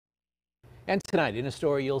And tonight, in a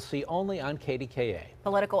story you'll see only on KDKA.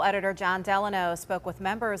 Political editor Jon Delano spoke with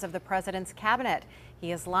members of the president's cabinet.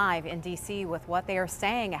 He is live in D.C. with what they are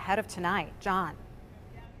saying ahead of tonight. John.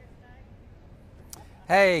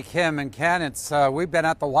 Hey, Kim and Ken, we've been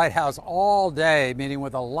at the White House all day meeting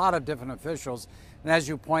with a lot of different officials. And as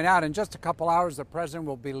you point out, in just a couple hours, the president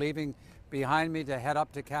will be leaving behind me to head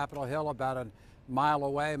up to Capitol Hill, about a mile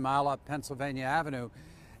away, mile up Pennsylvania Avenue.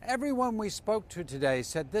 Everyone we spoke to today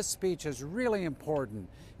said this speech is really important.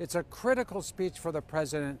 It's a critical speech for the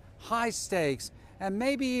president, high stakes, and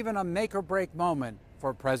maybe even a make or break moment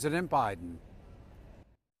for President Biden.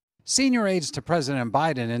 Senior aides to President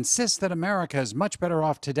Biden insist that America is much better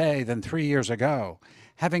off today than 3 years ago,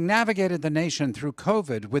 having navigated the nation through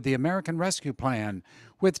COVID with the American Rescue Plan,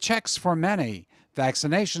 with checks for many,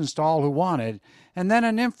 vaccinations to all who wanted, and then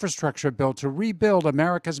an infrastructure bill to rebuild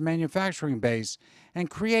America's manufacturing base and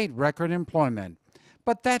create record employment.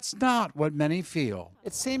 But that's not what many feel.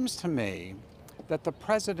 It seems to me that the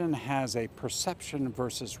president has a perception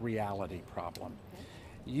versus reality problem.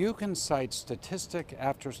 You can cite statistic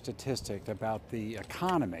after statistic about the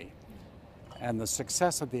economy and the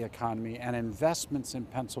success of the economy and investments in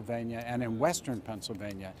Pennsylvania and in Western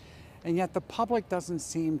Pennsylvania, and yet the public doesn't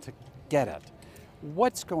seem to get it.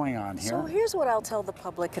 What's going on here? So here's what I'll tell the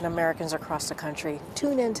public and Americans across the country.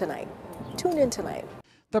 Tune in tonight. Tune in tonight.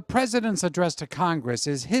 The president's address to Congress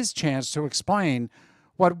is his chance to explain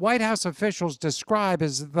what White House officials describe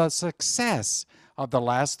as the success of the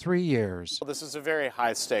last 3 years. Well, this is a very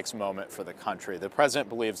high-stakes moment for the country. The president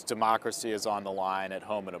believes democracy is on the line at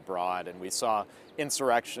home and abroad, and we saw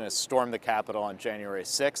insurrectionists storm the Capitol on January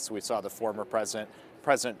 6th. We saw the former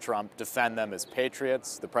President Trump defend them as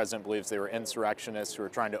patriots. The president believes they were insurrectionists who were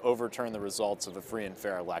trying to overturn the results of a free and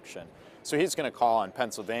fair election. So he's going to call on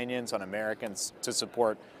Pennsylvanians, on Americans to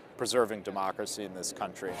support preserving democracy in this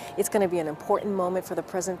country. It's going to be an important moment for the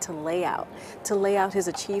president to lay out his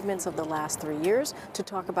achievements of the last 3 years, to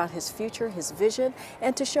talk about his future, his vision,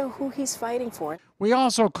 and to show who he's fighting for. We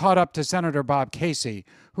also caught up to Senator Bob Casey,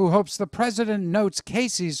 who hopes the president notes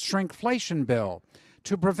Casey's shrinkflation bill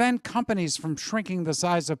to prevent companies from shrinking the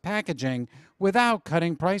size of packaging without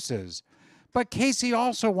cutting prices. But Casey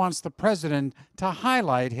also wants the president to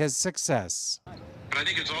highlight his success. But I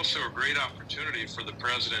think it's also a great opportunity for the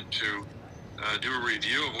president to do a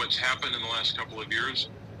review of what's happened in the last couple of years,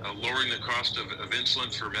 lowering the cost of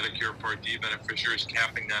insulin for Medicare Part D beneficiaries,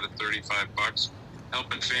 capping that at $35,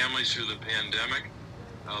 helping families through the pandemic,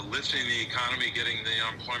 lifting the economy, getting the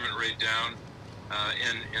unemployment rate down,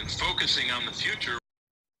 and focusing on the future.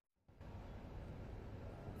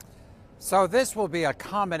 So this will be a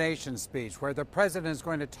combination speech where the president is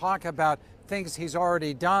going to talk about things he's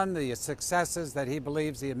already done, the successes that he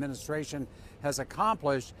believes the administration has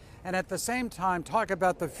accomplished, and at the same time talk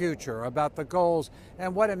about the future, about the goals,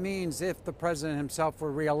 and what it means if the president himself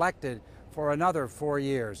were reelected for another 4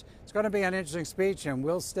 years. It's going to be an interesting speech, and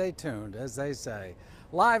we'll stay tuned, as they say.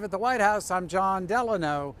 Live at the White House, I'm Jon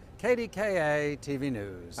Delano, KDKA-TV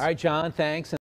News. All right, John, thanks.